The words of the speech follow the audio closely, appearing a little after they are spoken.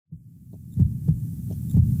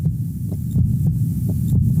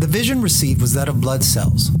The vision received was that of blood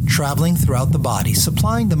cells, traveling throughout the body,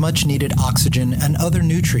 supplying the much-needed oxygen and other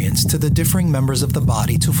nutrients to the differing members of the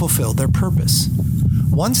body to fulfill their purpose.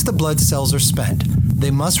 Once the blood cells are spent, they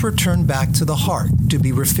must return back to the heart to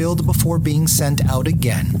be refilled before being sent out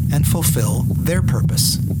again and fulfill their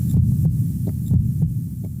purpose.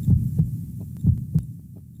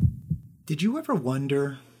 Did you ever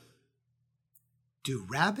wonder, do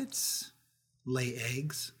rabbits lay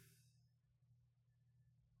eggs?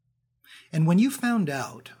 And when you found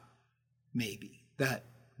out, maybe, that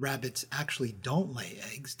rabbits actually don't lay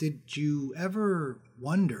eggs, did you ever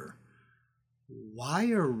wonder, why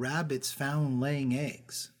are rabbits found laying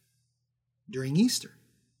eggs during Easter?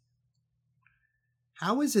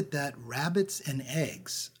 How is it that rabbits and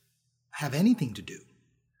eggs have anything to do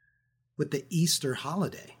with the Easter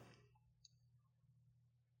holiday?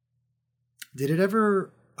 Did it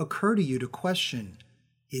ever occur to you to question,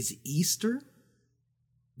 is Easter,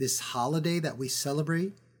 this holiday that we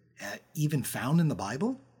celebrate, even found in the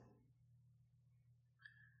Bible?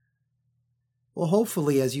 Well,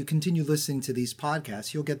 hopefully, as you continue listening to these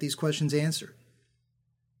podcasts, you'll get these questions answered.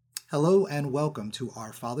 Hello and welcome to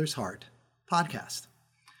our Father's Heart podcast.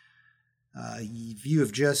 If you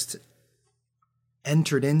have just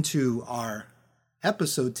entered into our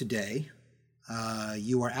episode today,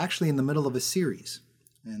 you are actually in the middle of a series.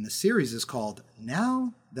 And the series is called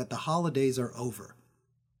Now That the Holidays Are Over.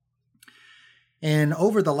 And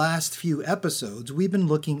over the last few episodes, we've been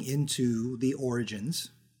looking into the origins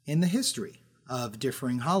and the history of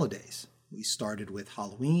differing holidays. We started with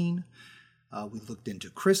Halloween, we looked into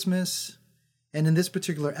Christmas, and in this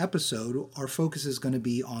particular episode, our focus is going to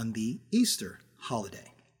be on the Easter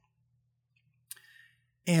holiday.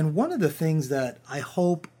 And one of the things that I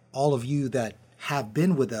hope all of you that have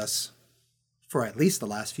been with us for at least the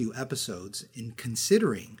last few episodes in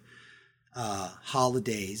considering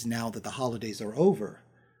holidays, now that the holidays are over,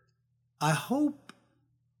 I hope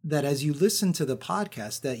that as you listen to the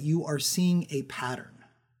podcast that you are seeing a pattern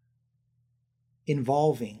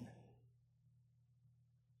involving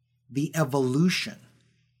the evolution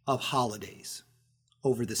of holidays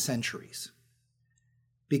over the centuries.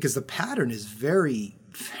 Because the pattern is very,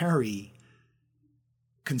 very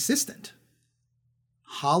consistent.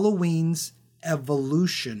 Halloween's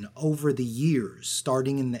evolution over the years,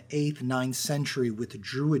 starting in the 8th, 9th century with the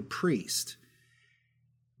Druid priest,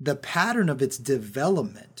 the pattern of its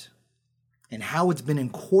development and how it's been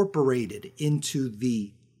incorporated into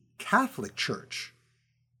the Catholic Church,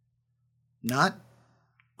 not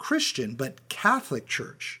Christian, but Catholic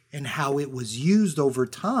Church, and how it was used over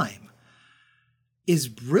time,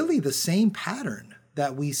 is really the same pattern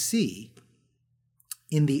that we see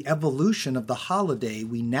in the evolution of the holiday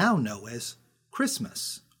we now know as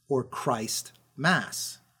Christmas or Christ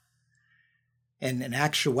Mass. And in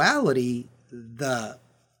actuality, the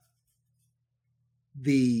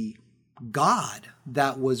God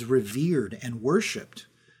that was revered and worshipped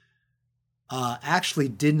actually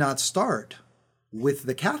did not start with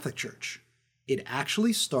the Catholic Church. It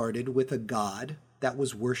actually started with a God that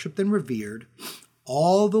was worshipped and revered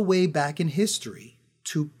all the way back in history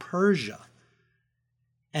to Persia.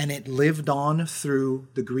 And it lived on through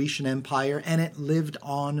the Grecian Empire, and it lived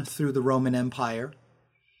on through the Roman Empire.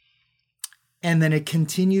 And then it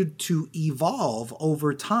continued to evolve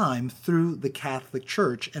over time through the Catholic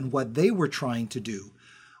Church and what they were trying to do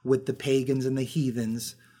with the pagans and the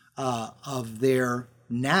heathens of their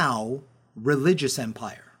now religious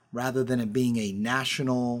empire. Rather than it being a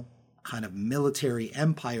national kind of military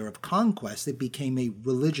empire of conquest, it became a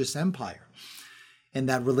religious empire. And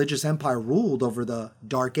that religious empire ruled over the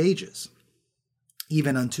Dark Ages,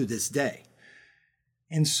 even unto this day.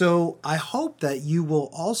 And so I hope that you will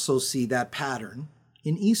also see that pattern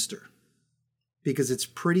in Easter, because it's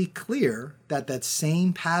pretty clear that that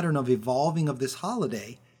same pattern of evolving of this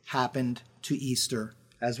holiday happened to Easter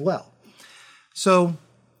as well. So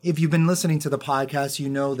if you've been listening to the podcast, you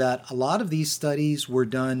know that a lot of these studies were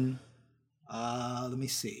done,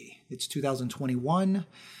 it's 2021.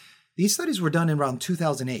 These studies were done in around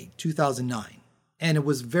 2008, 2009, and it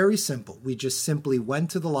was very simple. We just simply went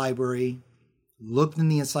to the library, looked in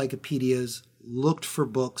the encyclopedias, looked for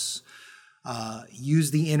books,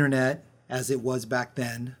 used the internet as it was back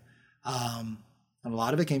then, and a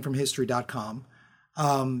lot of it came from history.com,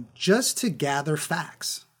 just to gather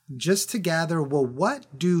facts, just to gather, well,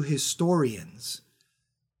 what do historians,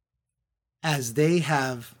 as they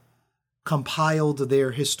have compiled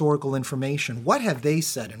their historical information, what have they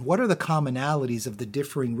said, and what are the commonalities of the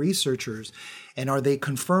differing researchers, and are they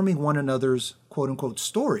confirming one another's quote-unquote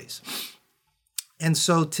stories? And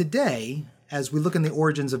so today, as we look in the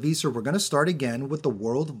origins of Easter, we're going to start again with the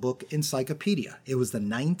World Book Encyclopedia. It was the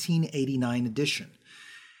 1989 edition.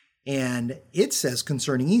 And it says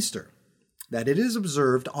concerning Easter that it is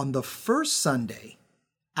observed on the first Sunday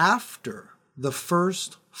after the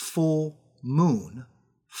first full moon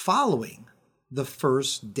following the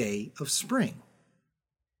first day of spring.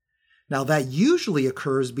 Now, that usually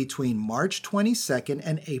occurs between March 22nd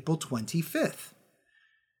and April 25th.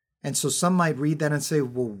 And so some might read that and say,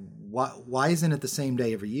 well, why isn't it the same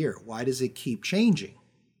day every year? Why does it keep changing?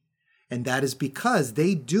 And that is because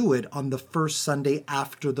they do it on the first Sunday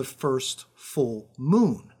after the first full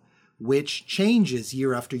moon, which changes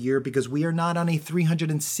year after year because we are not on a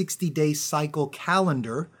 360-day cycle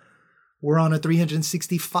calendar. We're on a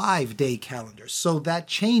 365-day calendar. So that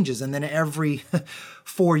changes. And then every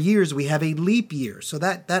 4 years, we have a leap year. So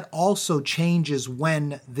that also changes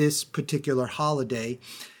when this particular holiday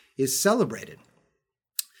is celebrated.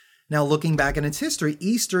 Now, looking back in its history,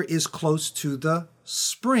 Easter is close to the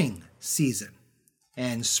spring season.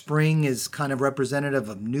 And spring is kind of representative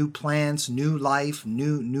of new plants, new life,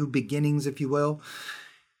 new beginnings, if you will.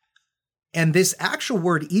 And this actual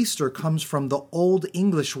word Easter comes from the Old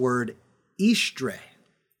English word Eastre,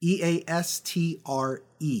 E-A-S-T-R-E.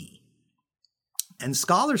 And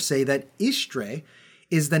scholars say that Eastre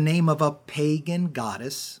is the name of a pagan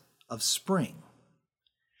goddess of spring.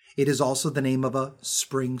 It is also the name of a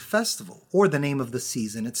spring festival, or the name of the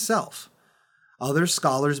season itself. Other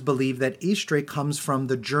scholars believe that Eastre comes from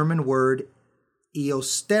the German word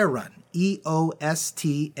Eostaran, E-O-S-T-A-R-U-N,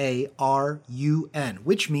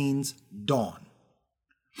 which means dawn.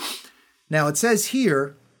 Now, it says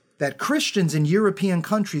here that Christians in European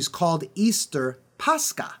countries called Easter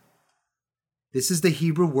Pascha. This is the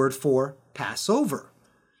Hebrew word for Passover.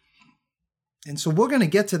 And so we're going to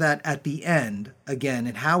get to that at the end again.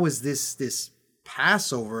 And how is this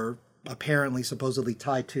Passover apparently supposedly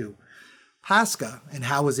tied to Pascha? And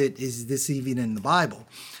how is this even in the Bible?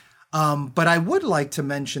 But I would like to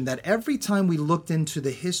mention that every time we looked into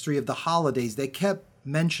the history of the holidays, they kept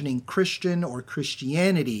mentioning Christian or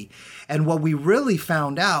Christianity. And what we really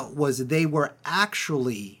found out was they were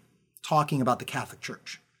actually talking about the Catholic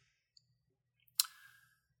Church.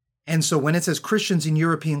 And so when it says Christians in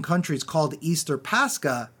European countries called Easter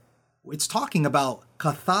Pascha, it's talking about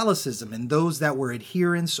Catholicism and those that were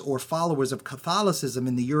adherents or followers of Catholicism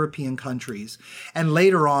in the European countries. And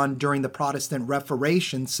later on, during the Protestant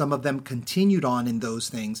Reformation, some of them continued on in those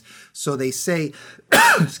things. So they say,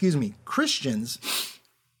 Christians,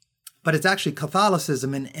 but it's actually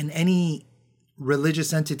Catholicism and any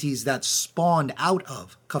religious entities that spawned out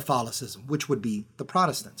of Catholicism, which would be the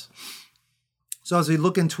Protestants. So as we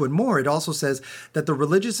look into it more, it also says that the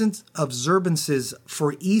religious observances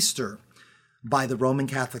for Easter by the Roman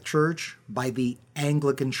Catholic Church, by the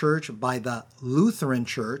Anglican Church, by the Lutheran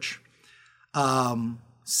Church,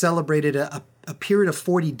 celebrated a period of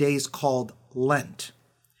 40 days called Lent.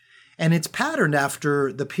 And it's patterned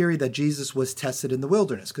after the period that Jesus was tested in the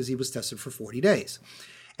wilderness, because he was tested for 40 days.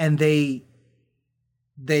 And they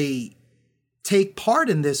take part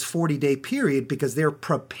in this 40-day period because they're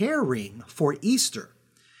preparing for Easter.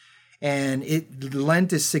 And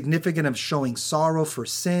Lent is significant of showing sorrow for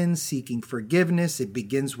sin, seeking forgiveness. It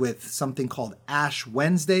begins with something called Ash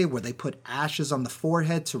Wednesday, where they put ashes on the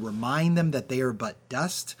forehead to remind them that they are but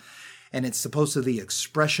dust. And it's supposed to be the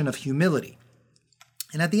expression of humility.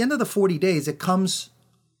 And at the end of the 40 days, it comes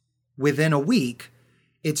within a week.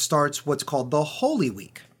 It starts what's called the Holy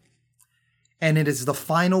Week. And it is the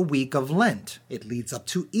final week of Lent. It leads up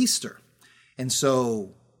to Easter. And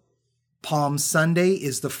so Palm Sunday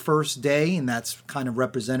is the first day, and that's kind of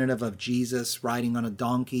representative of Jesus riding on a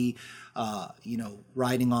donkey,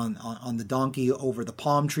 riding on the donkey over the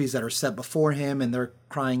palm trees that are set before him, and they're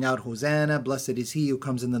crying out, Hosanna, blessed is he who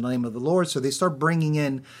comes in the name of the Lord. So they start bringing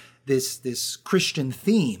in this Christian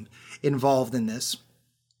theme involved in this.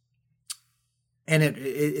 And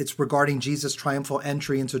it's regarding Jesus' triumphal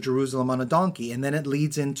entry into Jerusalem on a donkey. And then it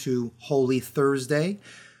leads into Holy Thursday,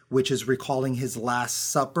 which is recalling his Last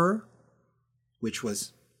Supper, which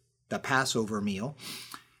was the Passover meal.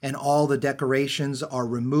 And all the decorations are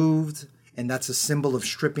removed, and that's a symbol of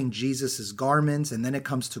stripping Jesus' garments. And then it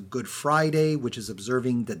comes to Good Friday, which is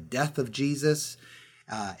observing the death of Jesus.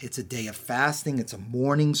 It's a day of fasting. It's a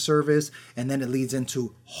morning service. And then it leads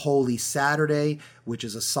into Holy Saturday, which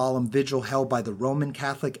is a solemn vigil held by the Roman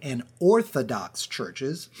Catholic and Orthodox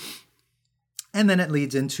churches. And then it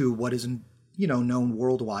leads into what is known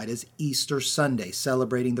worldwide as Easter Sunday,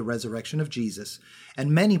 celebrating the resurrection of Jesus.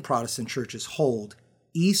 And many Protestant churches hold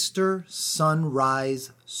Easter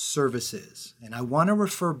sunrise services. And I want to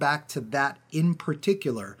refer back to that in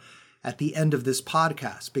particular at the end of this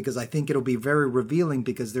podcast, because I think it'll be very revealing,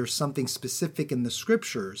 because there's something specific in the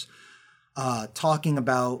scriptures talking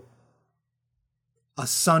about a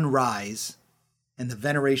sunrise and the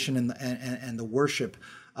veneration and the worship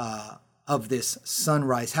of this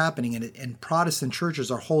sunrise happening. And Protestant churches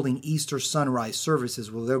are holding Easter sunrise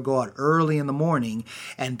services where they'll go out early in the morning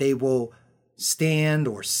and they will stand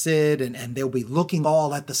or sit and they'll be looking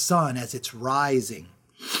all at the sun as it's rising.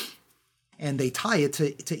 And they tie it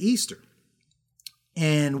to Easter.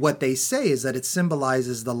 And what they say is that it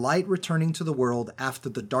symbolizes the light returning to the world after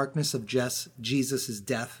the darkness of Jesus'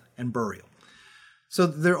 death and burial. So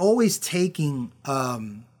they're always taking,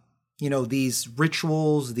 these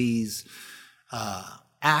rituals, these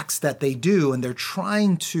acts that they do, and they're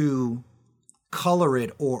trying to color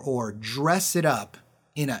it or dress it up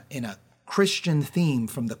in a Christian theme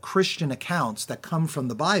from the Christian accounts that come from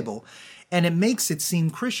the Bible, and it makes it seem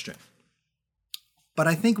Christian. But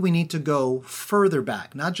I think we need to go further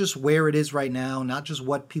back, not just where it is right now, not just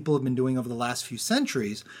what people have been doing over the last few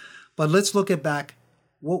centuries, but let's look at back.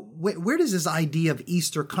 Well, where does this idea of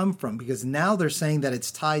Easter come from? Because now they're saying that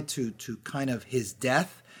it's tied to kind of his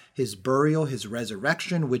death, his burial, his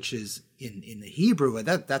resurrection, which is in the Hebrew,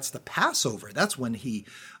 that's the Passover. That's when he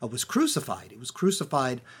was crucified. He was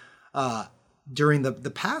crucified during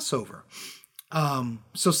the Passover.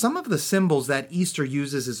 So some of the symbols that Easter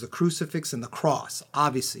uses is the crucifix and the cross.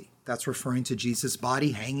 Obviously, that's referring to Jesus'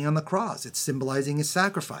 body hanging on the cross. It's symbolizing his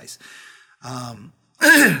sacrifice.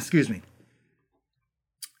 Excuse me.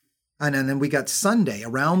 And then we got Sunday.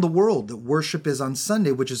 Around the world, the worship is on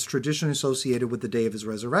Sunday, which is traditionally associated with the day of his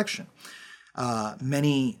resurrection.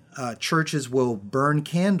 Many churches will burn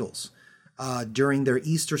candles during their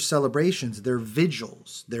Easter celebrations, their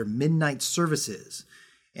vigils, their midnight services.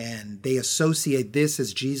 And they associate this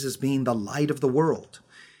as Jesus being the light of the world.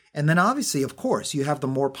 And then obviously, of course, you have the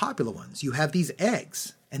more popular ones. You have these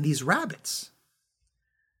eggs and these rabbits.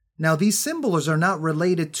 Now, these symbols are not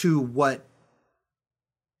related to what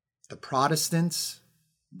the Protestants,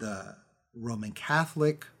 the Roman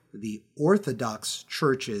Catholic, the Orthodox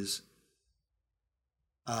churches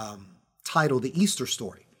title the Easter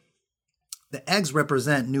story. The eggs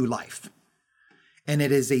represent new life, and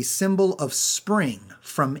it is a symbol of spring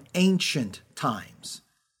from ancient times.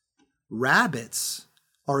 Rabbits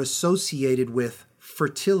are associated with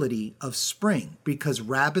fertility of spring because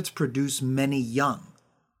rabbits produce many young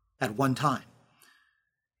at one time.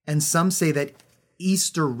 And some say that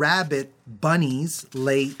Easter rabbit bunnies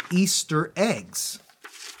lay Easter eggs.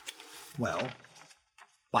 Well,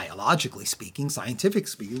 biologically speaking, scientifically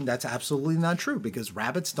speaking, that's absolutely not true because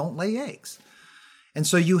rabbits don't lay eggs. And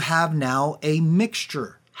so you have now a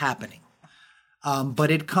mixture happening.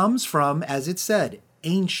 But it comes from, as it said,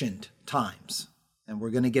 ancient times. And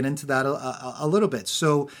we're going to get into that a little bit.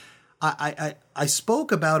 So I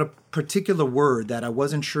spoke about a particular word that I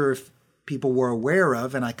wasn't sure if people were aware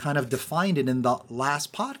of, and I kind of defined it in the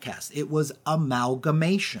last podcast. It was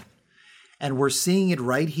amalgamation. And we're seeing it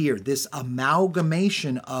right here, this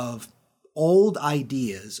amalgamation of old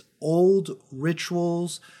ideas, old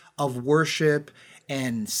rituals of worship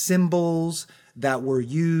and symbols that were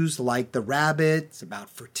used, like the rabbit, about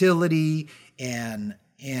fertility and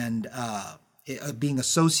being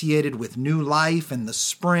associated with new life and the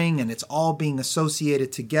spring, and it's all being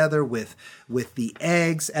associated together with the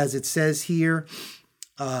eggs, as it says here,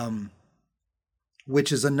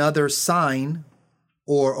 which is another sign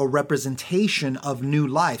or a representation of new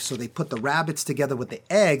life. So they put the rabbits together with the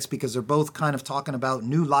eggs because they're both kind of talking about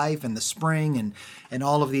new life and the spring and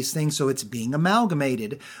all of these things. So it's being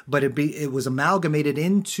amalgamated, but it was amalgamated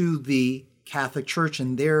into the Catholic Church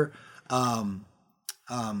and their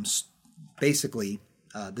basically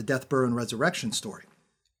the death, burial, and resurrection story.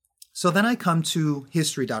 So then I come to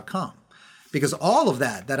history.com because all of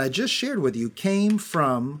that I just shared with you came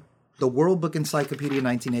from the World Book Encyclopedia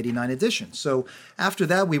 1989 edition. So after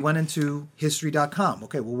that, we went into history.com.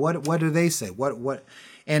 Okay, well, what do they say?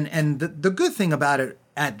 And the good thing about it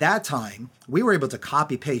at that time, we were able to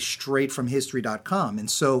copy paste straight from history.com. And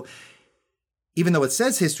so even though it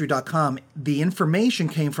says history.com, the information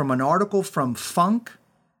came from an article from Funk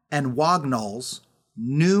and Wagnall's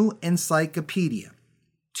New Encyclopedia,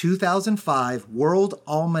 2005 World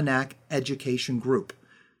Almanac Education Group.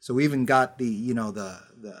 So we even got the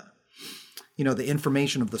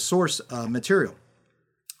information of the source material.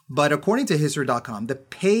 But according to history.com, the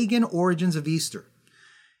pagan origins of Easter,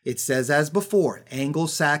 it says as before,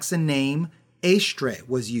 Anglo-Saxon name Eastre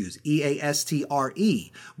was used,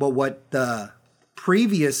 E-A-S-T-R-E. But what the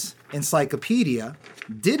previous encyclopedia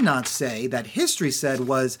did not say, that history said,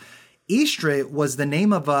 was Eastre was the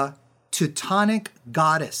name of a Teutonic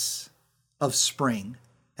goddess of spring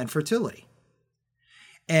and fertility.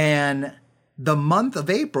 And the month of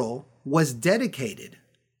April was dedicated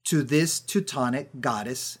to this Teutonic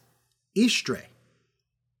goddess Ishtar.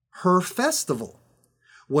 Her festival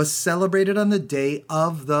was celebrated on the day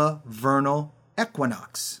of the vernal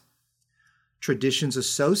equinox. Traditions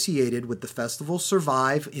associated with the festival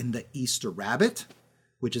survive in the Easter rabbit,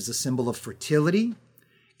 which is a symbol of fertility,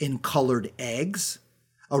 in colored eggs,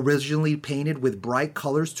 originally painted with bright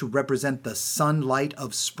colors to represent the sunlight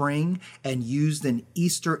of spring and used in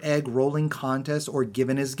Easter egg rolling contests or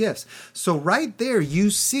given as gifts. So right there you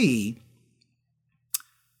see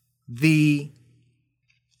the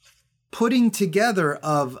putting together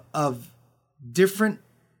of different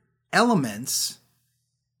elements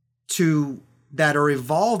that are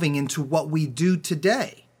evolving into what we do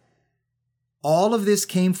today. All of this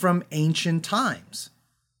came from ancient times.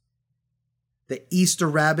 The Easter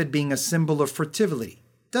rabbit being a symbol of fertility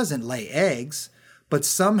doesn't lay eggs, but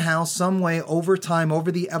somehow, some way, over time, over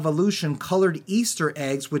the evolution, colored Easter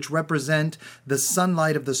eggs, which represent the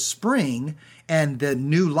sunlight of the spring and the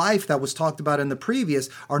new life that was talked about in the previous,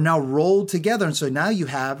 are now rolled together. And so now you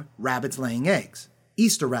have rabbits laying eggs,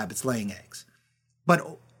 Easter rabbits laying eggs.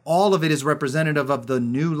 But all of it is representative of the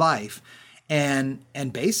new life and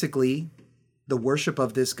basically the worship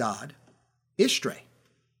of this god, Ishtar,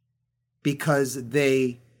 because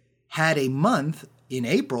they had a month in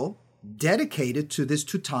April dedicated to this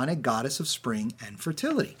Teutonic goddess of spring and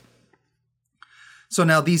fertility. So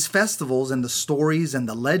now these festivals and the stories and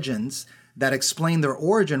the legends that explain their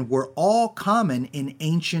origin were all common in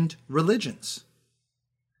ancient religions.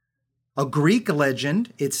 A Greek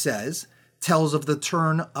legend, it says, tells of the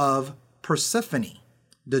turn of Persephone,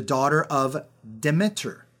 the daughter of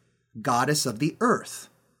Demeter, goddess of the earth,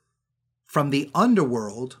 from the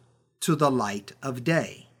underworld to the light of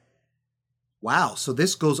day. Wow, so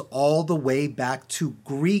this goes all the way back to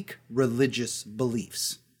Greek religious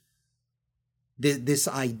beliefs. This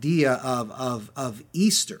idea of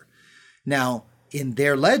Easter. Now, in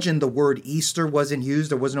their legend, the word Easter wasn't used.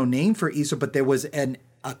 There was no name for Easter, but there was a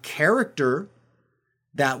character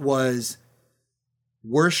that was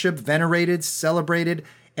worshipped, venerated, celebrated,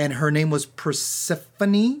 and her name was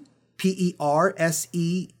Persephone, Persephone,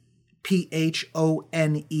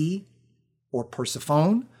 or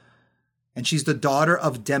Persephone. And she's the daughter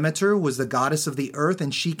of Demeter, who was the goddess of the earth,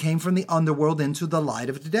 and she came from the underworld into the light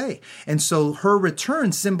of the day. And so her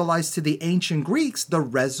return symbolized to the ancient Greeks the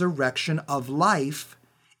resurrection of life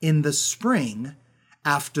in the spring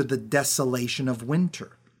after the desolation of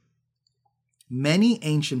winter. Many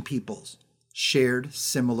ancient peoples shared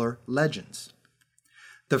similar legends.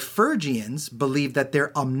 The Phrygians believed that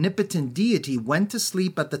their omnipotent deity went to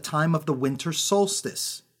sleep at the time of the winter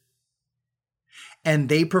solstice, and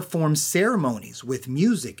they performed ceremonies with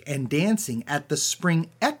music and dancing at the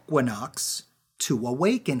spring equinox to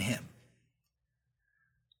awaken him.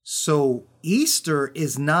 So Easter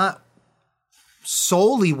is not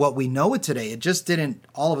solely what we know it today. It just didn't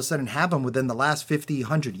all of a sudden happen within the last 50,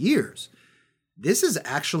 100 years. This is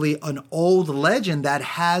actually an old legend that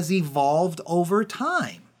has evolved over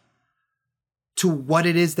time to what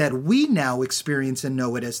it is that we now experience and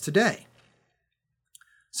know it as today.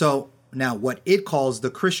 So now what it calls the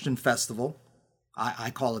Christian festival, I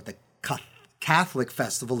call it the Catholic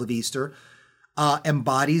festival of Easter,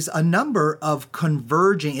 embodies a number of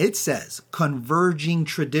converging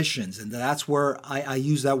traditions. And that's where I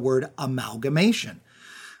use that word amalgamation.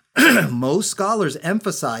 Most scholars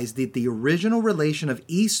emphasize that the original relation of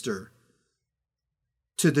Easter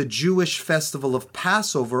to the Jewish festival of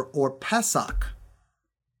Passover or Pesach.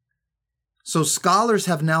 So scholars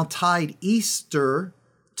have now tied Easter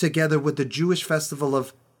together with the Jewish festival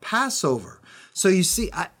of Passover. So you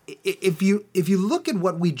see, if you look at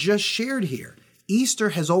what we just shared here, Easter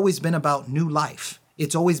has always been about new life.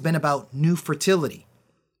 It's always been about new fertility.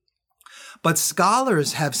 But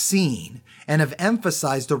scholars have seen and have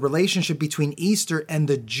emphasized the relationship between Easter and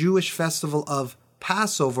the Jewish festival of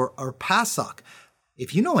Passover or Pesach.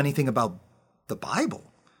 If you know anything about the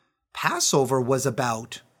Bible, Passover was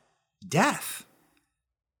about death.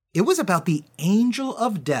 It was about the angel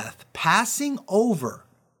of death passing over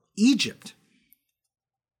Egypt.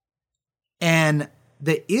 And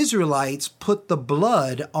the Israelites put the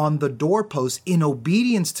blood on the doorpost in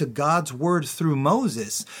obedience to God's word through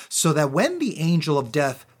Moses, so that when the angel of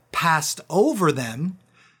death passed over them,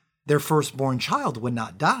 their firstborn child would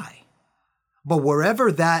not die. But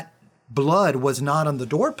wherever that blood was not on the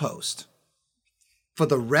doorpost, for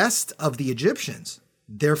the rest of the Egyptians,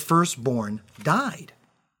 their firstborn died.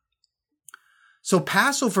 So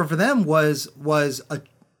Passover for them was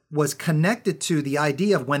was connected to the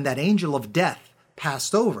idea of when that angel of death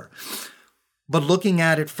passed over. But looking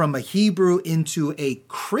at it from a Hebrew into a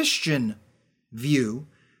Christian view,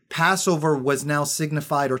 Passover was now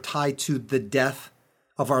signified or tied to the death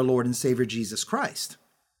of our Lord and Savior Jesus Christ.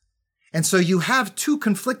 And so you have two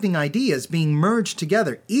conflicting ideas being merged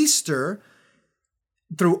together. Easter,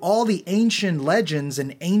 through all the ancient legends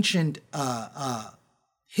and ancient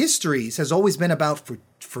histories, has always been about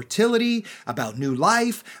fertility, about new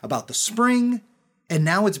life, about the spring. And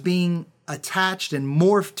now it's being attached and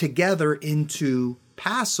morphed together into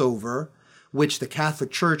Passover, which the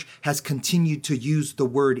Catholic Church has continued to use the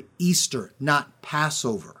word Easter, not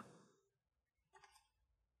Passover.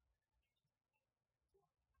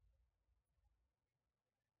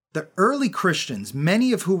 The early Christians,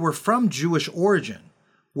 many of who were from Jewish origin,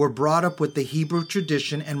 were brought up with the Hebrew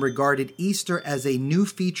tradition and regarded Easter as a new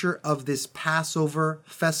feature of this Passover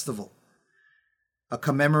festival, a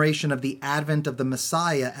commemoration of the advent of the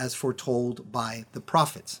Messiah as foretold by the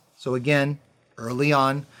prophets. So again, early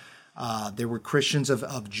on, there were Christians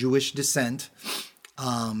of Jewish descent,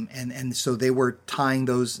 and so they were tying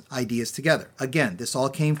those ideas together. Again, this all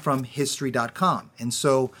came from history.com. And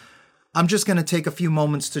so I'm just going to take a few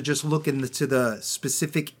moments to just look into the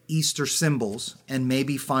specific Easter symbols and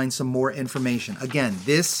maybe find some more information. Again,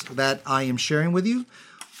 this that I am sharing with you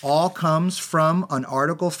all comes from an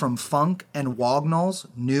article from Funk and Wagnall's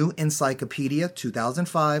New Encyclopedia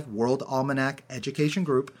 2005 World Almanac Education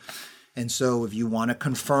Group. And so if you want to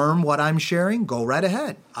confirm what I'm sharing, go right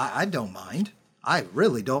ahead. I don't mind. I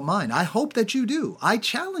really don't mind. I hope that you do. I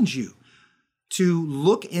challenge you to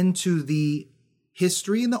look into the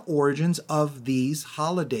history and the origins of these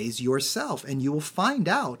holidays yourself, and you will find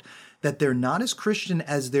out that they're not as Christian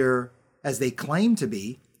as they claim to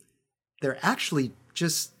be. They're actually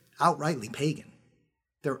just outrightly pagan.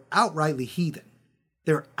 They're outrightly heathen.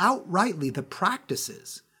 They're outrightly the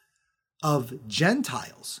practices of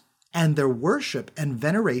Gentiles and their worship and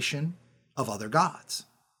veneration of other gods.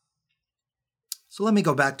 So let me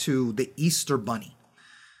go back to the Easter bunny.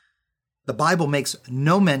 The Bible makes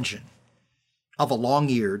no mention of a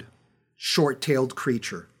long-eared, short-tailed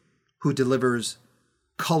creature who delivers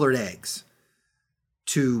colored eggs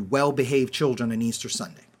to well-behaved children on Easter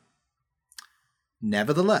Sunday.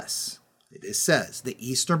 Nevertheless, it says the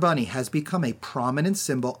Easter bunny has become a prominent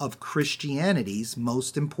symbol of Christianity's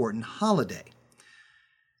most important holiday.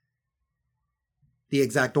 The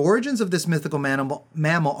exact origins of this mythical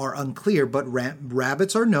mammal are unclear, but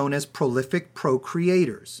rabbits are known as prolific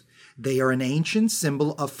procreators. They are an ancient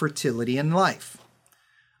symbol of fertility and life.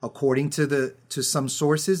 According to some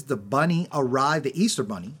sources, the Easter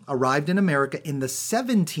bunny arrived in America in the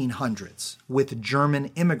 1700s with German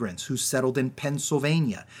immigrants who settled in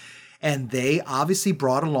Pennsylvania. And they obviously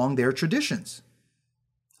brought along their traditions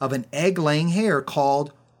of an egg-laying hare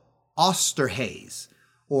called Osterhase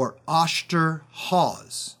or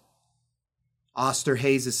Osterhase.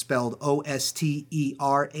 Osterhase is spelled Osterhase.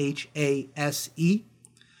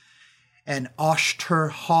 And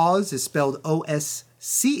Osterhaus is spelled Oschterhaws.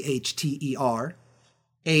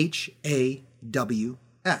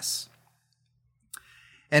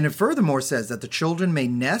 And it furthermore says that the children may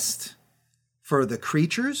nest for the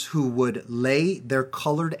creatures who would lay their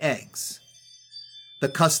colored eggs. The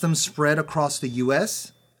custom spread across the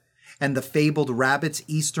U.S., and the fabled rabbit's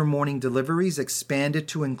Easter morning deliveries expanded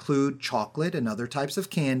to include chocolate and other types of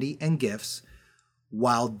candy and gifts,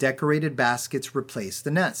 while decorated baskets replaced the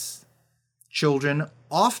nests. Children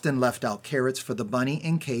often left out carrots for the bunny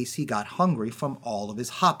in case he got hungry from all of his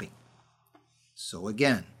hopping. So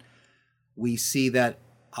again, we see that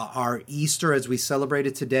our Easter as we celebrate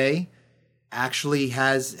it today actually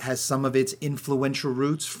has some of its influential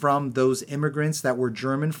roots from those immigrants that were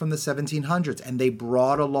German from the 1700s, and they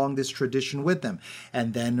brought along this tradition with them.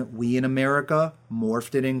 And then we in America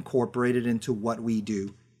morphed it and incorporated into what we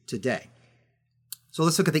do today. So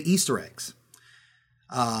let's look at the Easter eggs.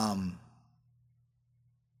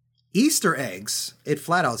 Easter eggs, it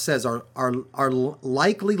flat out says, are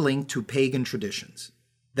likely linked to pagan traditions.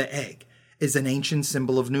 The egg is an ancient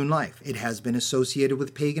symbol of new life. It has been associated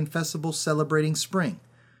with pagan festivals celebrating spring.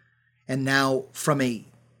 And now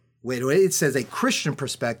it says a Christian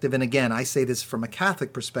perspective, and again, I say this from a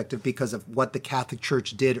Catholic perspective because of what the Catholic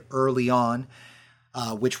Church did early on,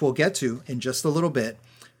 which we'll get to in just a little bit,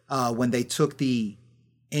 when they took the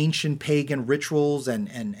ancient pagan rituals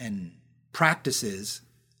and practices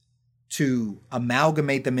to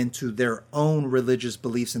amalgamate them into their own religious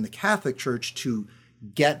beliefs in the Catholic Church to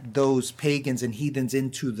get those pagans and heathens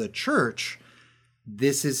into the church.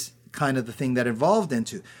 This is kind of the thing that evolved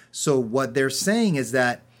into. So what they're saying is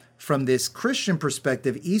that from this Christian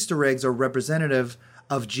perspective, Easter eggs are representative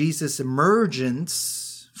of Jesus'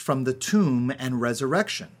 emergence from the tomb and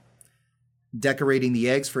resurrection. Decorating the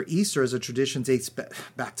eggs for Easter as a tradition dates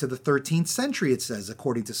back to the 13th century, it says,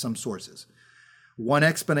 according to some sources. One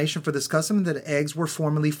explanation for this custom is that eggs were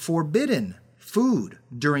formerly forbidden food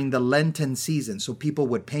during the Lenten season, so people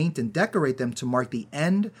would paint and decorate them to mark the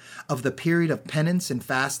end of the period of penance and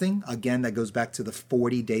fasting. Again, that goes back to the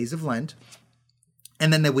 40 days of Lent.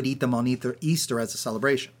 And then they would eat them on Easter as a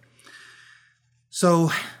celebration. So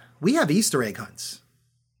we have Easter egg hunts.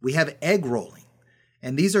 We have egg rolling.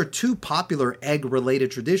 And these are two popular egg-related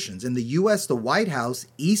traditions. In the U.S., the White House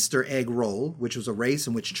Easter egg roll, which was a race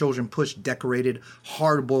in which children pushed decorated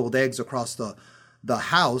hard-boiled eggs across the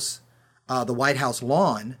house, the White House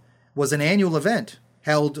lawn, was an annual event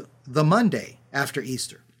held the Monday after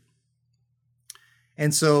Easter.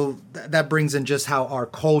 And so that brings in just how our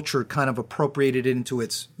culture kind of appropriated it into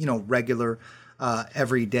its, regular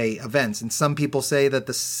everyday events. And some people say that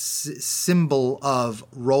the symbol of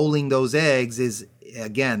rolling those eggs is,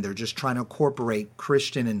 again, they're just trying to incorporate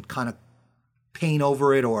Christian and kind of paint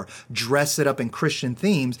over it or dress it up in Christian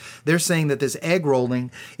themes. They're saying that this egg rolling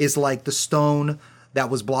is like the stone that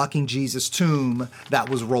was blocking Jesus' tomb that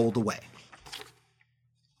was rolled away.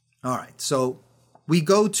 All right, so we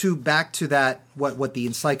go back to that, what the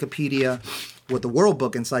encyclopedia, what the World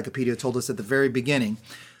Book Encyclopedia told us at the very beginning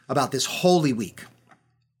about this Holy Week.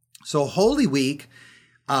 So Holy Week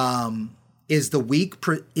is the week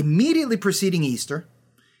immediately preceding Easter.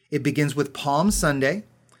 It begins with Palm Sunday,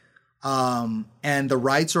 and the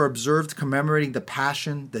rites are observed commemorating the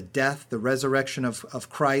passion, the death, the resurrection of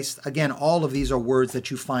Christ. Again, all of these are words that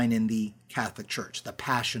you find in the Catholic Church, the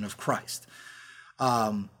passion of Christ.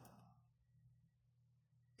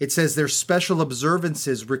 It says there's special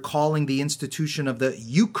observances recalling the institution of the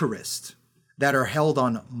Eucharist that are held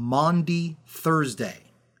on Maundy Thursday.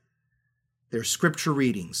 There's scripture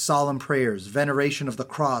readings, solemn prayers, veneration of the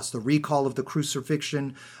cross, the recall of the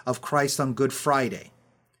crucifixion of Christ on Good Friday.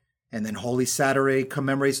 And then Holy Saturday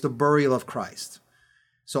commemorates the burial of Christ.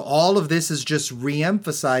 So all of this is just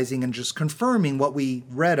re-emphasizing and just confirming what we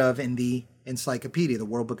read of in the encyclopedia, the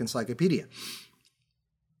World Book Encyclopedia.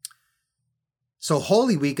 So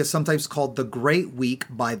Holy Week is sometimes called the Great Week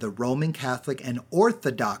by the Roman Catholic and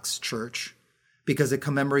Orthodox Church because it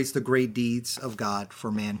commemorates the great deeds of God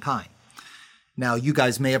for mankind. Now, you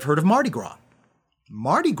guys may have heard of Mardi Gras.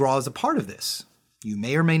 Mardi Gras is a part of this. You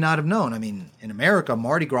may or may not have known. I mean, in America,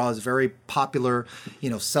 Mardi Gras is a very popular,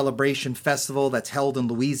 celebration festival that's held in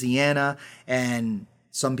Louisiana. And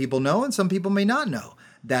some people know and some people may not know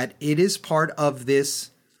that it is part of this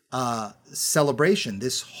celebration,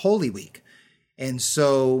 this Holy Week. And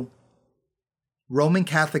so Roman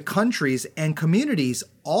Catholic countries and communities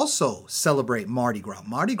also celebrate Mardi Gras.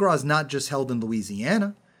 Mardi Gras is not just held in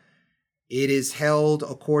Louisiana. It is held,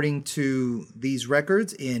 according to these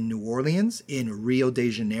records, in New Orleans, in Rio de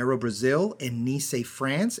Janeiro, Brazil, in Nice,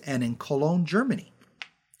 France, and in Cologne, Germany.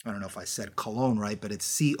 I don't know if I said Cologne right, but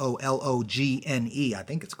it's Cologne. I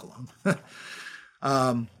think it's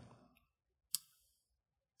Cologne.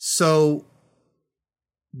 So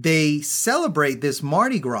they celebrate this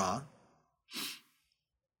Mardi Gras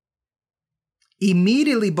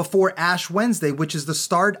immediately before Ash Wednesday, which is the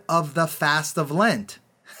start of the fast of Lent.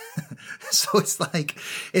 So it's like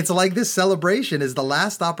this celebration is the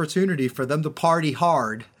last opportunity for them to party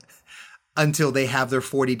hard until they have their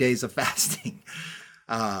 40 days of fasting.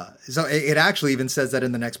 So it actually even says that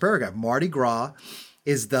in the next paragraph. Mardi Gras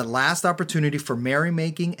is the last opportunity for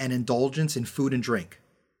merrymaking and indulgence in food and drink.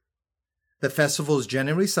 The festival is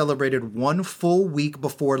generally celebrated 1 full week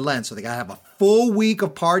before Lent, so they gotta have a full week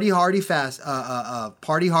of party hardy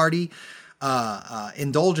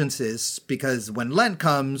indulgences, because when Lent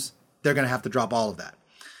comes, they're gonna have to drop all of that.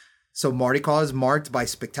 So Mardi Gras is marked by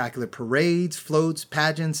spectacular parades, floats,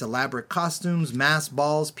 pageants, elaborate costumes, mass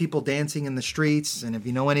balls, people dancing in the streets. And if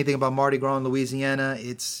you know anything about Mardi Gras in Louisiana,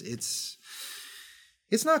 it's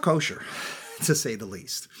not kosher, to say the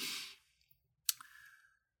least.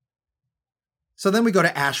 So then we go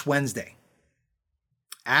to Ash Wednesday.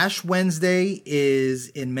 Ash Wednesday is,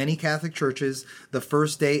 in many Catholic churches, the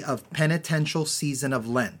first day of penitential season of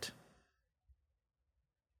Lent.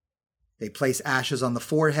 They place ashes on the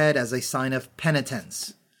forehead as a sign of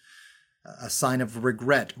penitence, a sign of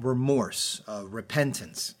regret, remorse,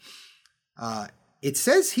 repentance. It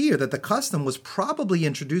says here that the custom was probably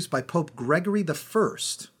introduced by Pope Gregory I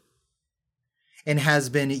and has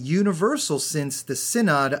been universal since the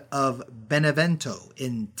Synod of Benevento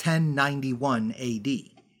in 1091 AD.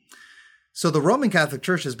 So the Roman Catholic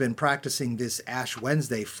Church has been practicing this Ash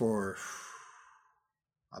Wednesday for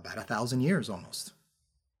about 1,000 years almost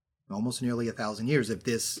nearly 1,000 years, if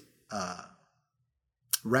this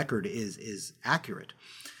record is accurate.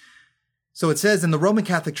 So it says in the Roman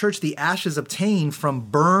Catholic Church, the ashes obtained from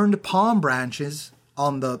burned palm branches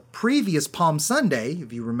on the previous Palm Sunday,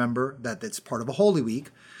 if you remember that it's part of a Holy Week,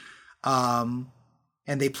 and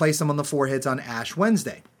they place them on the foreheads on Ash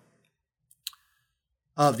Wednesday,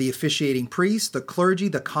 of the officiating priest, the clergy,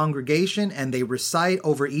 the congregation, and they recite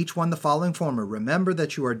over each one the following formula: remember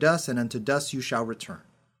that you are dust, and unto dust you shall return.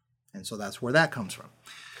 And so that's where that comes from.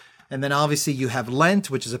 And then obviously you have Lent,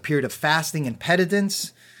 which is a period of fasting and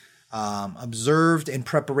penitence, observed in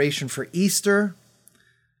preparation for Easter.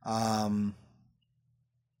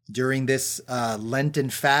 During this Lenten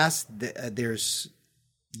fast, there's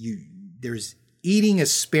eating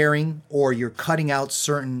is sparing, or you're cutting out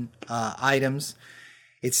certain items.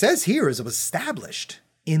 It says here it was established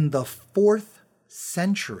in the 4th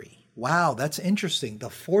century. Wow, that's interesting. The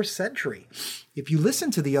 4th century. If you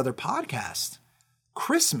listen to the other podcast,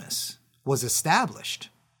 Christmas was established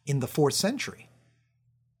in the 4th century.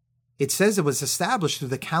 It says it was established through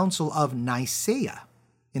the Council of Nicaea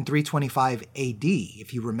in 325 AD.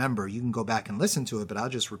 If you remember, you can go back and listen to it, but I'll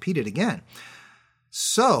just repeat it again.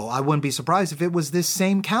 So I wouldn't be surprised if it was this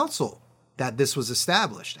same council that this was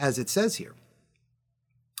established, as it says here.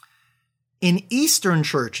 In Eastern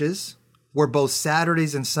churches, where both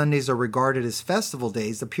Saturdays and Sundays are regarded as festival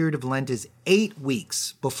days, the period of Lent is 8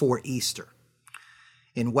 weeks before Easter.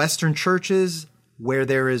 In Western churches, where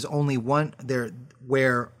there is only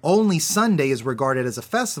where only Sunday is regarded as a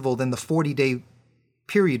festival, then the 40-day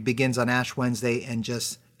period begins on Ash Wednesday and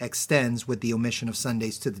just extends with the omission of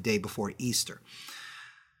Sundays to the day before Easter.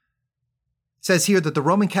 It says here that the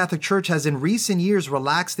Roman Catholic Church has in recent years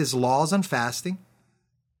relaxed its laws on fasting.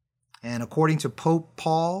 And according to Pope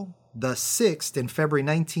Paul VI in February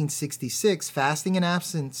 1966, fasting and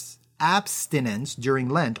abstinence during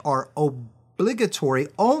Lent are obligatory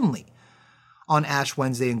only on Ash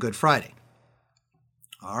Wednesday and Good Friday.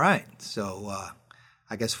 All right, so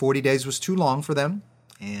I guess 40 days was too long for them.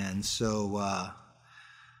 And so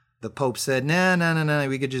the Pope said, no,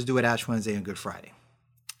 we could just do it Ash Wednesday and Good Friday.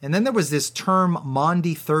 And then there was this term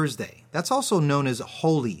Maundy Thursday. That's also known as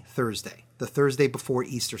Holy Thursday, the Thursday before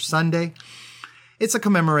Easter Sunday. It's a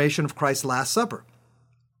commemoration of Christ's Last Supper.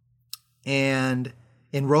 And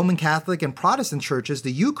in Roman Catholic and Protestant churches,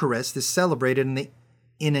 the Eucharist is celebrated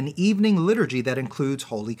in an evening liturgy that includes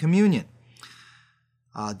Holy Communion.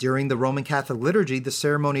 During the Roman Catholic liturgy, the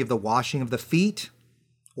ceremony of the washing of the feet,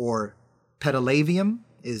 or pedilavium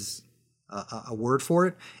is a word for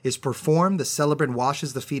it, is performed. The celebrant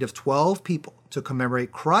washes the feet of 12 people to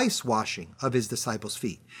commemorate Christ's washing of his disciples'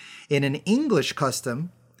 feet. In an English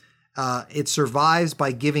custom, it survives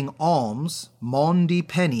by giving alms, Maundy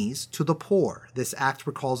pennies, to the poor. This act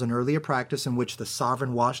recalls an earlier practice in which the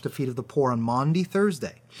sovereign washed the feet of the poor on Maundy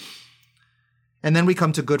Thursday. And then we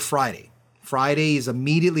come to Good Friday. Friday is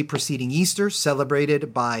immediately preceding Easter,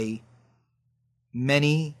 celebrated by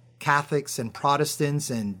many Catholics and Protestants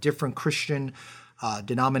and different Christian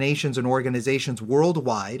denominations and organizations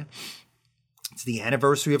worldwide. It's the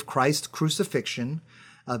anniversary of Christ's crucifixion.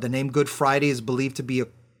 The name Good Friday is believed to be a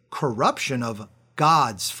corruption of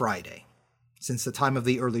God's Friday. Since the time of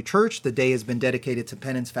the early church, the day has been dedicated to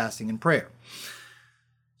penance, fasting, and prayer.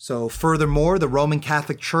 So furthermore, the Roman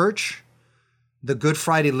Catholic Church, the Good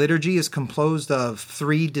Friday liturgy is composed of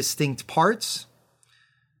 3 distinct parts,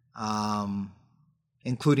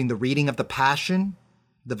 including the reading of the Passion,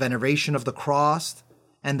 the veneration of the cross,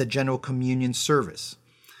 and the general communion service.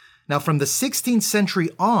 Now, from the 16th century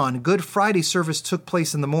on, Good Friday service took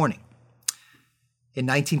place in the morning. In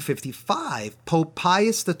 1955, Pope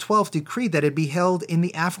Pius XII decreed that it be held in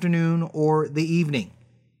the afternoon or the evening.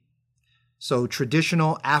 So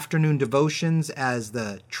traditional afternoon devotions as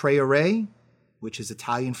the Tre Ore, which is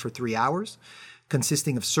Italian for 3 hours,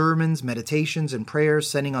 consisting of sermons, meditations, and prayers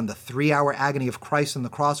centering on the 3-hour agony of Christ on the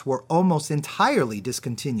cross, were almost entirely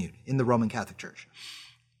discontinued in the Roman Catholic Church.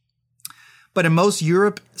 But in most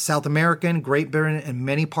Europe, South America, Great Britain, and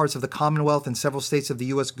many parts of the Commonwealth and several states of the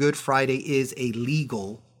U.S., Good Friday is a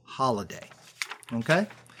legal holiday. Okay?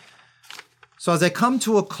 So as I come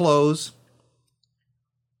to a close,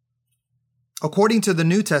 according to the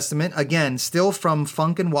New Testament, again, still from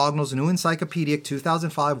Funk and Wagnall's New Encyclopedic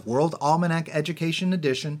 2005 World Almanac Education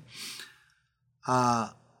Edition,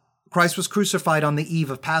 Christ was crucified on the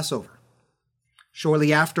eve of Passover.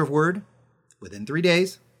 Shortly afterward, within 3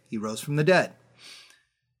 days, he rose from the dead.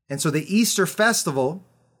 And so the Easter festival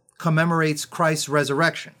commemorates Christ's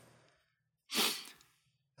resurrection.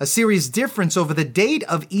 A serious difference over the date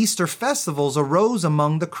of Easter festivals arose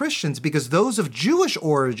among the Christians because those of Jewish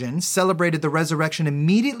origin celebrated the resurrection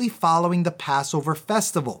immediately following the Passover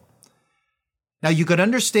festival. Now, you could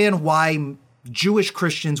understand why Jewish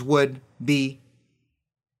Christians would be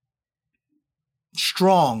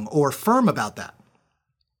strong or firm about that.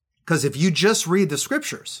 Because if you just read the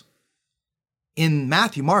scriptures in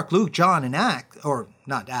Matthew, Mark, Luke, John, and Acts, or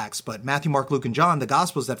not Acts, but Matthew, Mark, Luke, and John, the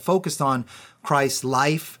Gospels that focused on Christ's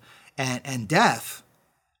life and death,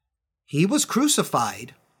 he was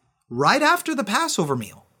crucified right after the Passover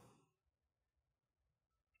meal.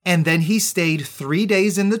 And then he stayed 3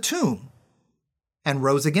 days in the tomb and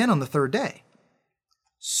rose again on the third day.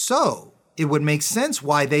 So it would make sense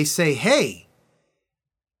why they say, hey,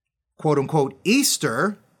 quote unquote,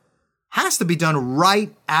 Easter has to be done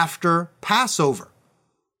right after Passover.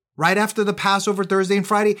 Right after the Passover, Thursday and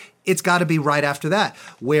Friday, it's got to be right after that.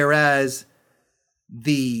 Whereas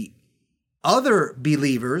the other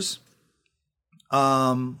believers,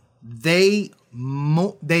 they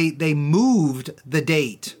moved the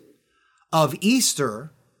date of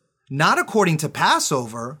Easter, not according to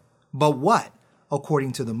Passover, but what?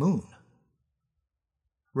 According to the moon.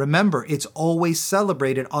 Remember, it's always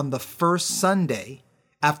celebrated on the first Sunday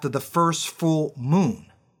after the first full moon.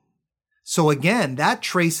 So again, that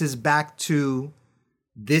traces back to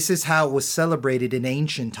this is how it was celebrated in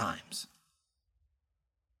ancient times.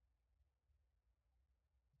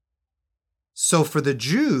 So for the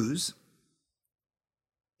Jews,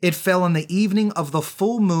 it fell on the evening of the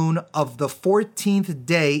full moon of the 14th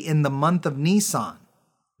day in the month of Nisan,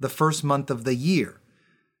 the first month of the year.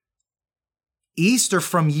 Easter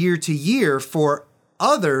from year to year for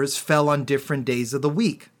others fell on different days of the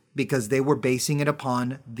week because they were basing it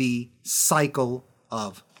upon the cycle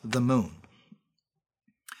of the moon.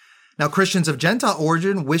 Now, Christians of Gentile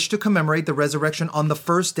origin wish to commemorate the resurrection on the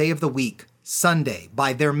first day of the week, Sunday.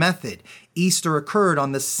 By their method, Easter occurred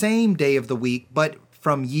on the same day of the week, but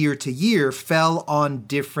from year to year fell on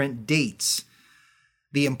different dates.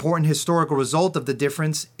 The important historical result of the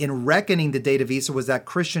difference in reckoning the date of Easter was that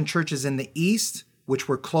Christian churches in the East, which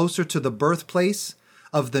were closer to the birthplace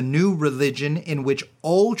of the new religion in which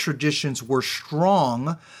old traditions were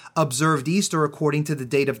strong, observed Easter according to the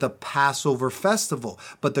date of the Passover festival.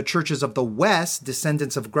 But the churches of the West,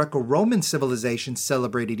 descendants of Greco-Roman civilization,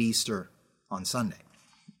 celebrated Easter on Sunday.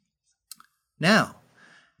 Now,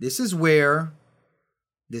 this is where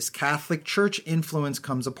this Catholic Church influence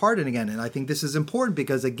comes apart again. And I think this is important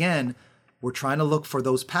because, again, we're trying to look for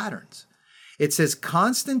those patterns. It says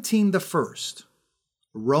Constantine I,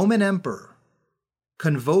 Roman emperor,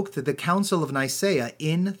 convoked the Council of Nicaea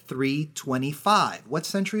in 325. What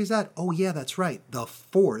century is that? Oh, yeah, that's right. The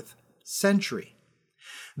 4th century.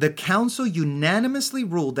 The council unanimously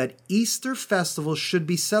ruled that Easter festivals should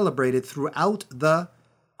be celebrated throughout the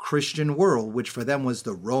Christian world, which for them was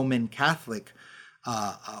the Roman Catholic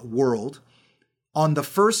world, on the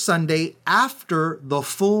first Sunday after the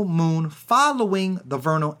full moon following the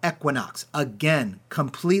vernal equinox. Again,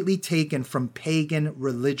 completely taken from pagan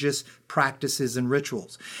religious practices and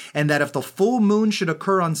rituals. And that if the full moon should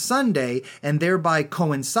occur on Sunday and thereby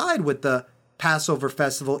coincide with the Passover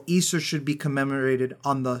festival, Easter should be commemorated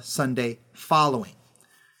on the Sunday following.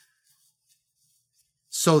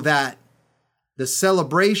 So that the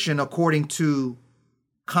celebration, according to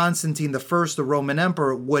Constantine I, the Roman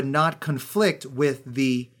emperor, would not conflict with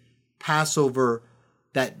the Passover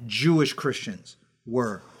that Jewish Christians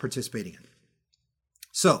were participating in.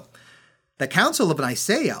 So, the Council of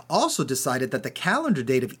Nicaea also decided that the calendar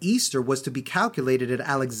date of Easter was to be calculated at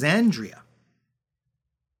Alexandria.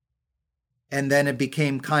 And then it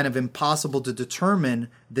became kind of impossible to determine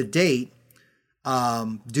the date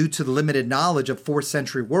due to the limited knowledge of 4th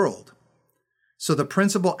century world. So the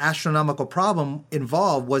principal astronomical problem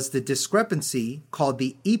involved was the discrepancy called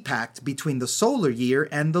the epact between the solar year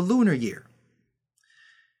and the lunar year.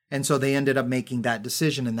 And so they ended up making that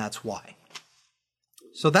decision, and that's why.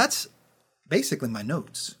 So that's basically my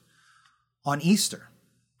notes on Easter.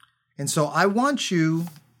 And so I want you,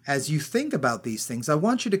 as you think about these things, I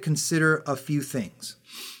want you to consider a few things.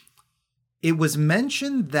 It was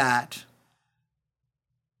mentioned that,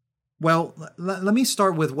 well, let me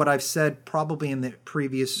start with what I've said probably in the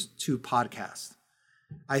previous 2 podcasts.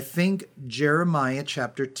 I think Jeremiah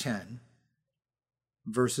chapter 10,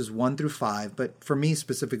 verses 1 through 5, but for me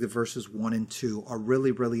specifically verses 1 and 2 are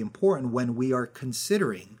really, really important when we are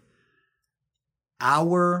considering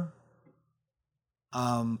our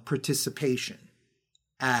participation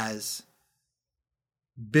as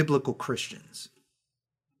biblical Christians.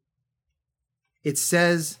 It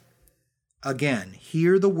says, again,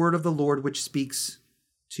 hear the word of the Lord which speaks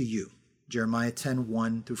to you. Jeremiah 10,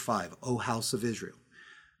 1 through 5. O house of Israel.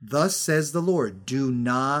 Thus says the Lord, do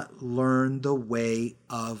not learn the way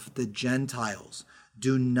of the Gentiles.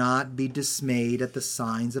 Do not be dismayed at the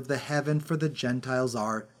signs of the heaven, for the Gentiles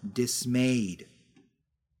are dismayed.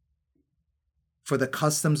 For the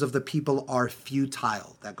customs of the people are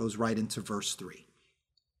futile. That goes right into verse 3.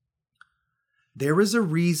 There is a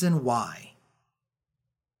reason why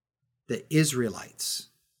the Israelites,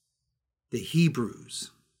 the Hebrews,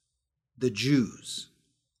 the Jews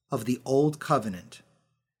of the Old Covenant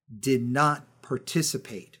did not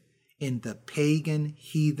participate in the pagan,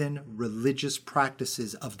 heathen, religious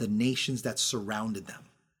practices of the nations that surrounded them.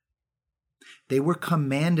 They were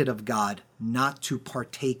commanded of God not to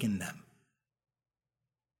partake in them.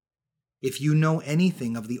 If you know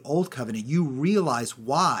anything of the Old Covenant, you realize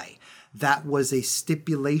why that was a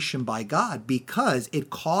stipulation by God, because it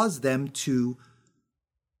caused them to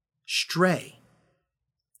stray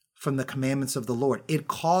from the commandments of the Lord. It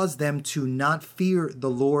caused them to not fear the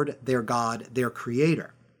Lord, their God, their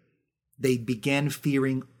Creator. They began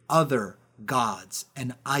fearing other gods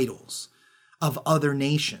and idols of other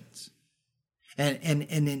nations. And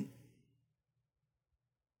in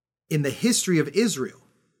the history of Israel,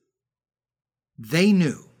 they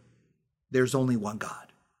knew there's only one God.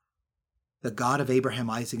 The God of Abraham,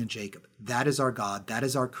 Isaac, and Jacob. That is our God. That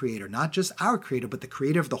is our Creator. Not just our Creator, but the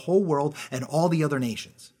Creator of the whole world and all the other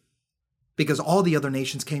nations. Because all the other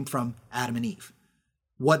nations came from Adam and Eve.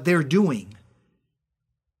 What they're doing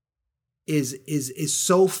is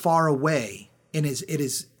so far away, and it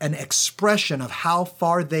is an expression of how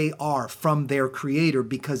far they are from their Creator,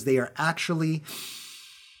 because they are actually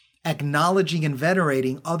acknowledging and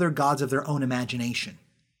venerating other gods of their own imagination,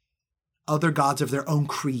 other gods of their own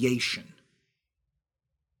creation.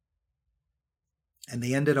 And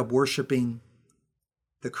they ended up worshiping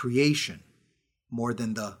the creation more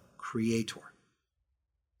than the Creator.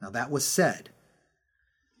 Now that was said.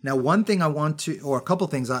 Now one thing a couple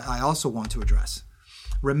things I also want to address.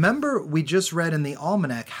 Remember, we just read in the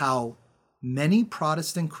Almanac how many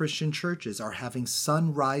Protestant Christian churches are having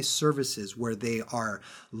sunrise services where they are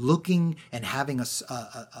looking and having a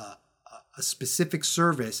specific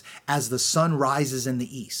service as the sun rises in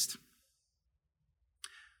the east.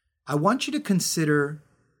 I want you to consider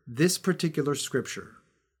this particular scripture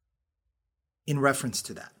in reference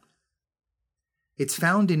to that. It's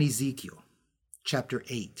found in Ezekiel chapter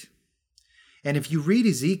 8. And if you read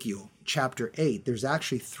Ezekiel chapter 8, there's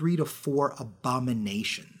actually 3 to 4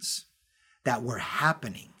 abominations that were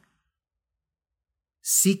happening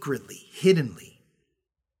secretly, hiddenly,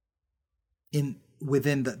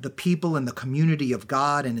 within the people and the community of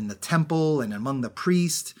God and in the temple and among the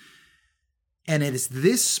priests. And it is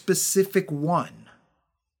this specific one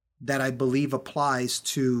that I believe applies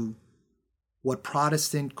to what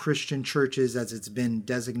Protestant Christian churches, as it's been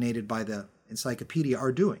designated by the encyclopedia,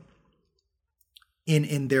 are doing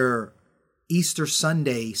in their Easter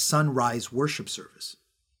Sunday sunrise worship service.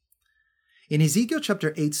 In Ezekiel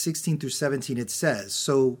chapter 8, 16 through 17, it says,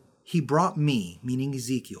 So he brought me, meaning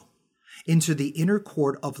Ezekiel, into the inner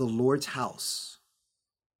court of the Lord's house.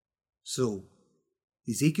 So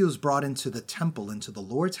Ezekiel is brought into the temple, into the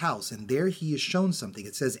Lord's house, and there he is shown something.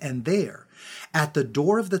 It says, And there, at the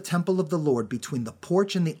door of the temple of the Lord, between the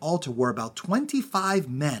porch and the altar, were about 25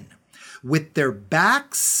 men, with their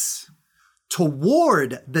backs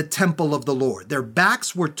toward the temple of the Lord. Their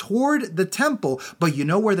backs were toward the temple, but you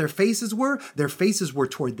know where their faces were? Their faces were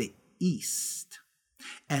toward the east.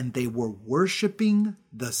 And they were worshiping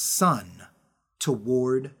the sun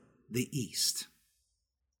toward the east.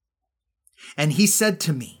 And he said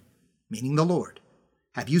to me, meaning the Lord,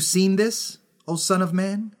 Have you seen this, O Son of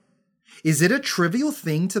Man? Is it a trivial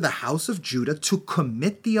thing to the house of Judah to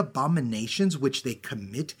commit the abominations which they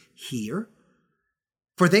commit here?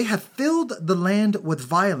 For they have filled the land with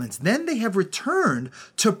violence. Then they have returned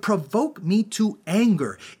to provoke me to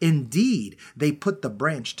anger. Indeed, they put the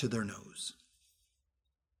branch to their nose.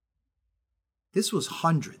 This was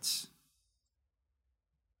hundreds,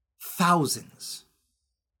 thousands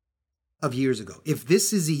of years ago. If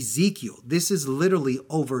this is Ezekiel, this is literally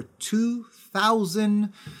over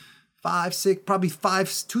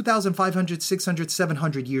 2,500, 600,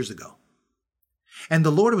 700 years ago. And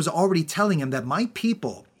the Lord was already telling him that my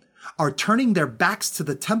people are turning their backs to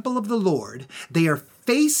the temple of the Lord. They are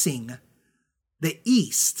facing the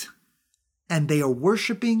east, and they are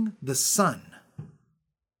worshiping the sun.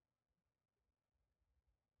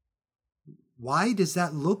 Why does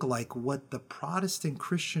that look like what the Protestant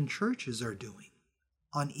Christian churches are doing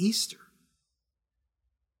on Easter?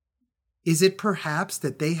 Is it perhaps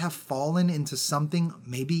that they have fallen into something,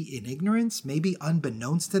 maybe in ignorance, maybe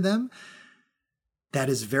unbeknownst to them, that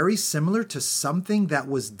is very similar to something that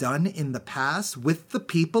was done in the past with the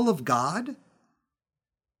people of God?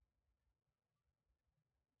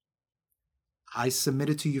 I submit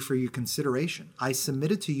it to you for your consideration. I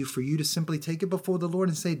submit it to you for you to simply take it before the Lord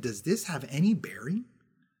and say, does this have any bearing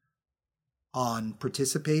on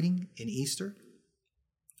participating in Easter?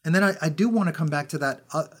 And then I do want to come back to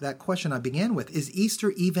that question I began with. Is Easter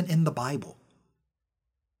even in the Bible?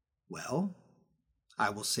 Well, I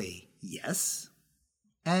will say yes,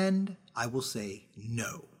 and I will say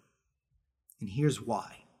no. And here's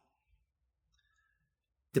why.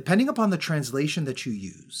 Depending upon the translation that you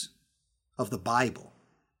use of the Bible,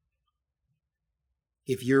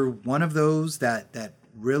 if you're one of those that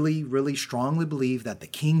really, really strongly believe that the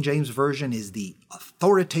King James Version is the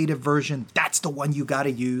authoritative version, that's the one you got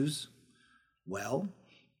to use, well,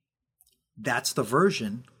 that's the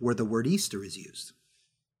version where the word Easter is used.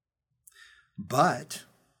 But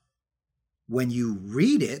when you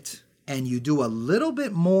read it and you do a little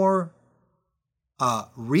bit more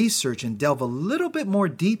research and delve a little bit more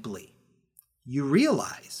deeply, you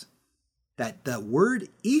realize that the word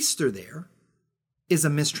Easter there is a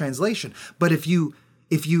mistranslation. But if you've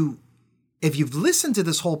listened to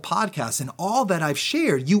this whole podcast and all that I've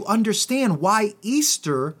shared, you understand why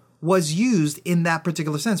Easter was used in that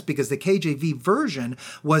particular sense, because the KJV version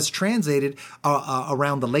was translated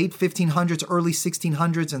around the late 1500s, early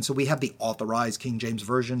 1600s. And so we have the authorized King James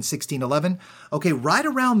Version, 1611. Okay, right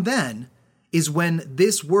around then is when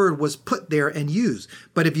this word was put there and used.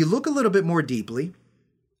 But if you look a little bit more deeply,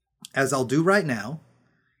 as I'll do right now,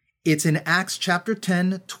 it's in Acts chapter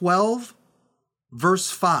 10, 12,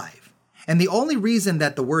 verse 5. And the only reason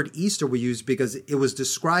that the word Easter was used because it was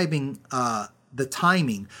describing the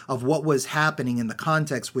timing of what was happening in the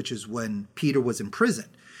context, which is when Peter was in prison.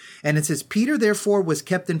 And it says, Peter therefore was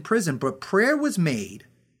kept in prison, but prayer was made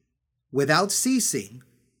without ceasing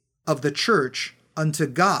of the church unto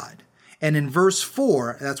God. And in verse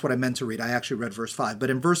 4, that's what I meant to read. I actually read verse 5.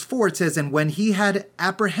 But in verse 4, it says, and when he had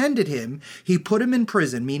apprehended him, he put him in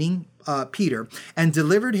prison, meaning Peter, and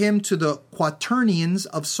delivered him to the quaternions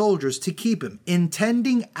of soldiers to keep him,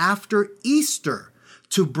 intending after Easter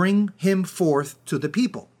to bring him forth to the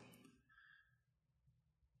people.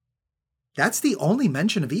 That's the only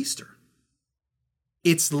mention of Easter.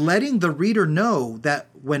 It's letting the reader know that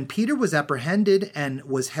when Peter was apprehended and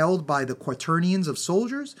was held by the quaternions of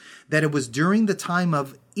soldiers, that it was during the time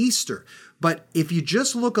of Easter. But if you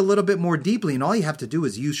just look a little bit more deeply, and all you have to do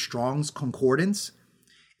is use Strong's Concordance,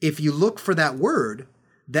 if you look for that word,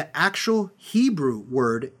 the actual Hebrew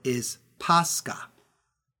word is Pascha,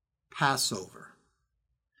 Passover,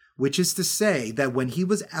 which is to say that when he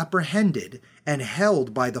was apprehended and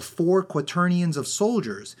held by the 4 quaternions of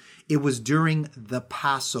soldiers, it was during the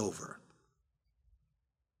Passover.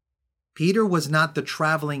 Peter was not the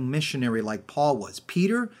traveling missionary like Paul was.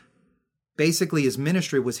 Peter, basically his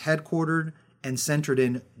ministry was headquartered and centered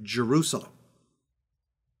in Jerusalem.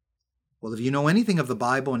 Well, if you know anything of the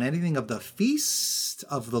Bible and anything of the feast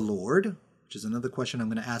of the Lord, which is another question I'm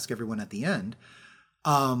going to ask everyone at the end,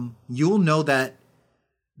 you'll know that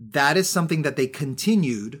that is something that they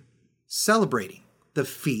continued celebrating, the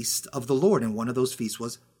feast of the Lord. And one of those feasts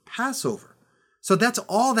was Passover. So that's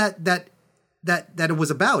all that it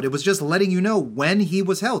was about. It was just letting you know when he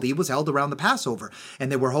was held. He was held around the Passover,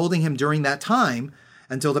 and they were holding him during that time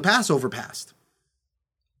until the Passover passed.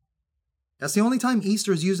 That's the only time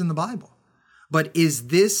Easter is used in the Bible. But is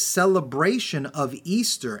this celebration of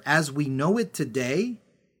Easter as we know it today?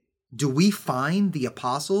 Do we find the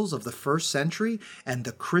apostles of the first century and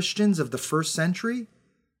the Christians of the first century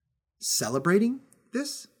celebrating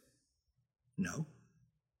this? No.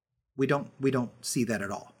 We don't see that at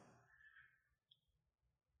all.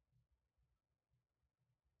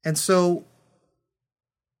 And so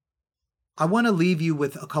I want to leave you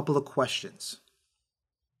with a couple of questions.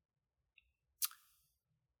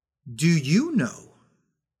 Do you know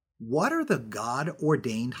what are the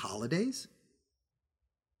God-ordained holidays?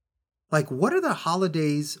 Like, what are the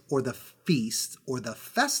holidays or the feasts or the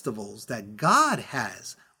festivals that God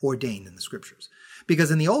has ordained in the scriptures?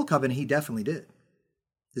 Because in the Old Covenant, he definitely did.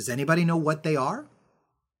 Does anybody know what they are?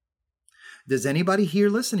 Does anybody here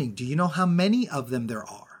listening, do you know how many of them there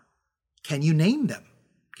are? Can you name them?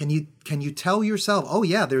 Can you tell yourself, oh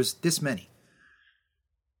yeah, there's this many?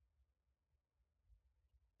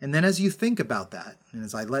 And then as you think about that, and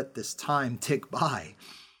as I let this time tick by,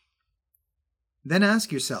 then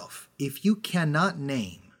ask yourself, if you cannot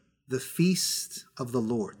name the feast of the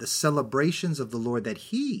Lord, the celebrations of the Lord that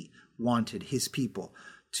he wanted his people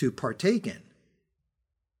to partake in.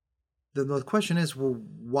 The question is, well,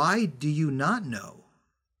 why do you not know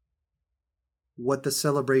what the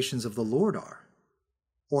celebrations of the Lord are,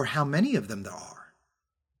 or how many of them there are?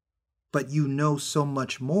 But you know so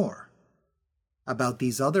much more about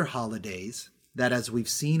these other holidays that, as we've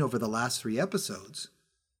seen over the last 3 episodes,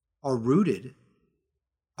 are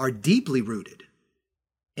deeply rooted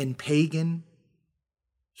in pagan,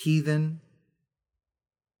 heathen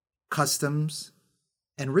customs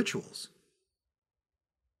and rituals.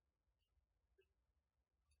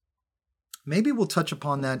 Maybe we'll touch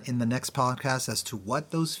upon that in the next podcast as to what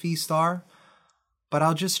those feasts are, but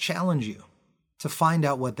I'll just challenge you to find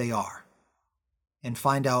out what they are and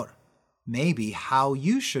find out maybe how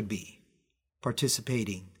you should be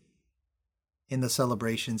participating in the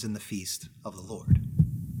celebrations in the feast of the Lord.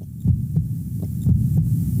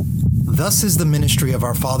 Thus is the ministry of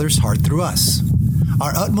our Father's heart through us.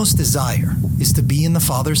 Our utmost desire is to be in the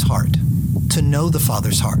Father's heart, to know the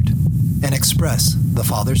Father's heart, and express the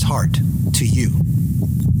Father's heart to you.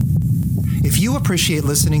 If you appreciate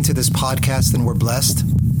listening to this podcast and were blessed,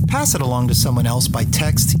 pass it along to someone else by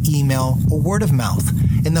text, email, or word of mouth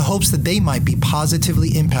in the hopes that they might be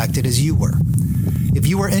positively impacted as you were. If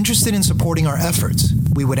you are interested in supporting our efforts,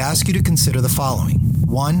 we would ask you to consider the following.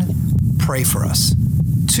 1, pray for us.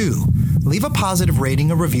 2, leave a positive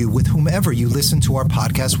rating or review with whomever you listen to our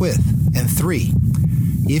podcast with. And 3,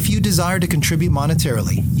 if you desire to contribute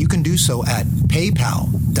monetarily, you can do so at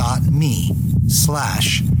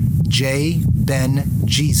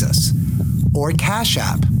paypal.me/JBenJesus or Cash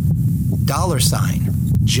App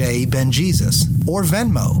 $JBenJesus or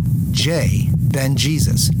Venmo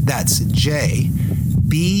JBenJesus. That's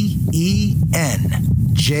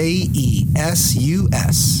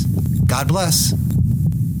JBenJesus. God bless.